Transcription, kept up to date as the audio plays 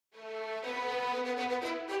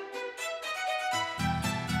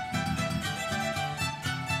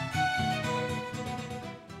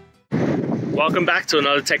Welcome back to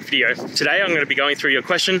another tech video. Today I'm going to be going through your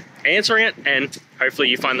question, answering it, and hopefully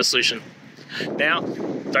you find the solution. Now,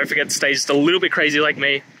 don't forget to stay just a little bit crazy like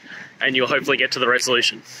me, and you'll hopefully get to the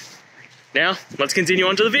resolution. Now, let's continue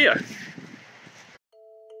on to the video.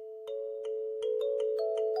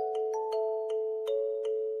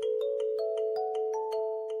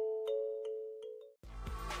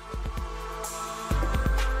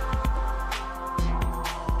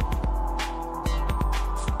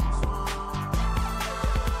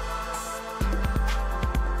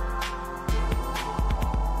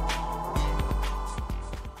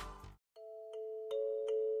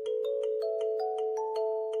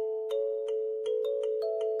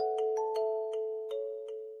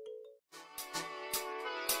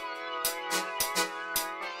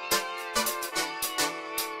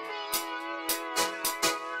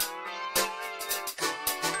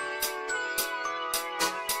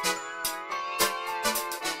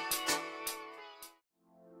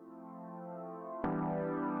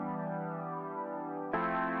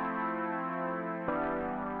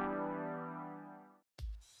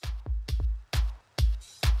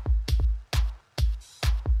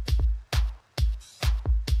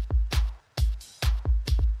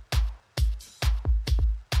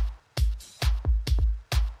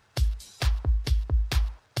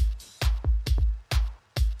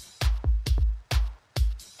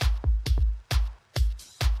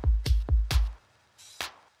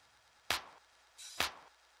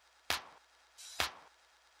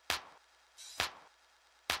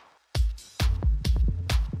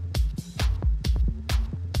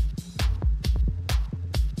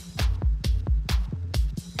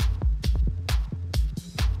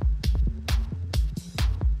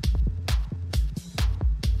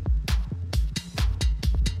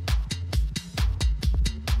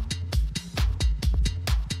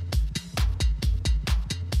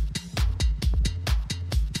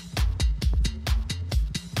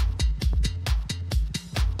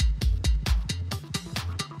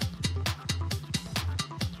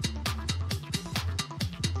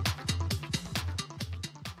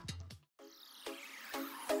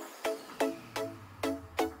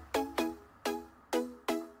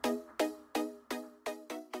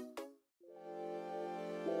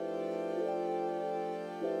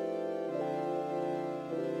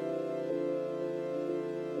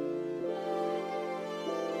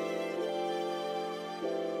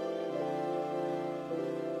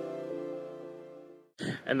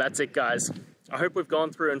 And that's it, guys. I hope we've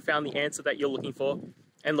gone through and found the answer that you're looking for.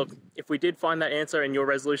 And look, if we did find that answer in your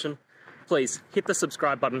resolution, please hit the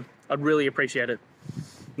subscribe button. I'd really appreciate it.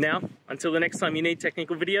 Now, until the next time you need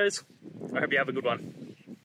technical videos, I hope you have a good one.